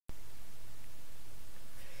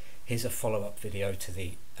Here's a follow-up video to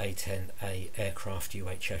the A-10A aircraft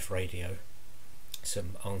UHF radio.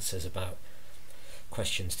 Some answers about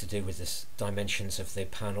questions to do with the dimensions of the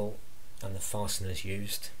panel and the fasteners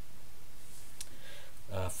used.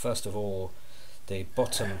 First of all, the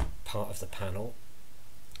bottom part of the panel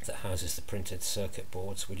that houses the printed circuit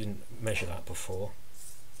boards, we didn't measure that before.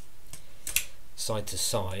 Side to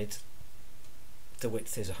side, the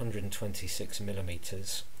width is 126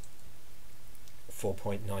 millimeters,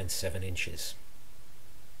 4.97 inches,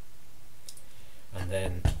 and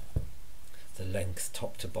then the length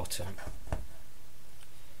top to bottom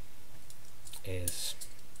is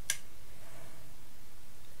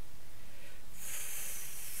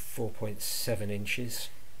 4.7 inches,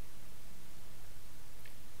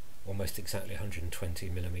 almost exactly 120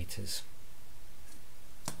 millimeters.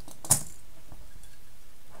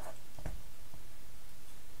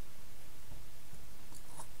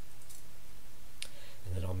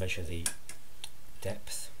 And then I'll measure the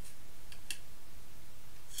depth.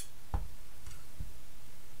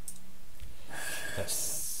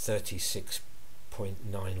 That's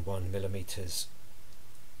 36.91 millimeters,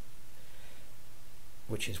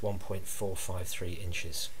 which is 1.453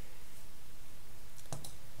 inches.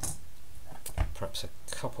 Perhaps a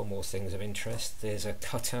couple more things of interest. There's a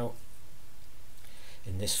cutout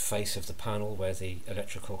in this face of the panel where the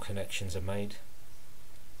electrical connections are made.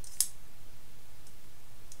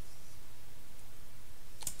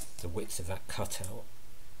 The width of that cutout,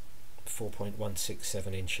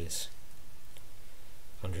 4.167 inches,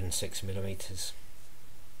 106 millimeters.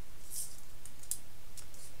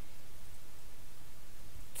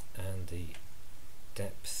 And the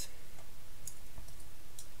depth,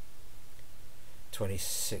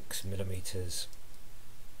 26 millimeters,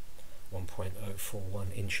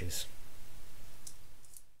 1.041 inches.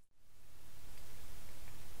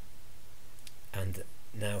 And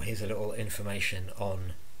now here's a little information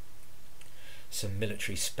on some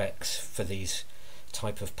military specs for these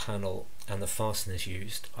type of panel and the fasteners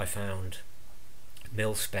used. I found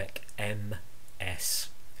mil spec MS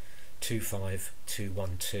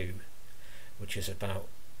 25212, which is about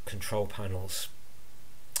control panels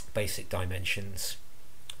basic dimensions.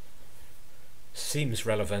 Seems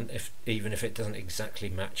relevant even if it doesn't exactly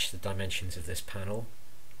match the dimensions of this panel.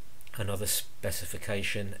 Another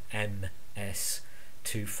specification, MS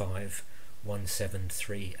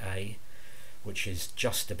 25173A, which is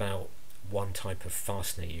just about one type of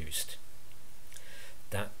fastener used.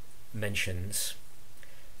 That mentions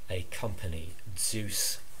a company,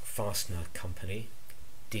 Zeus Fastener Company,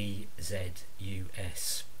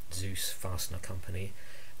 DZUS, Zeus Fastener Company,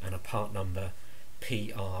 and a part number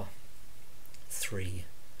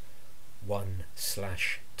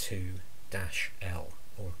PR31/2-L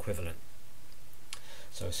or equivalent.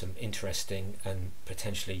 So some interesting and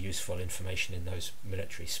potentially useful information in those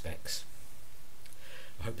military specs.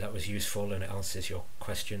 I hope that was useful and it answers your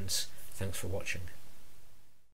questions. Thanks for watching.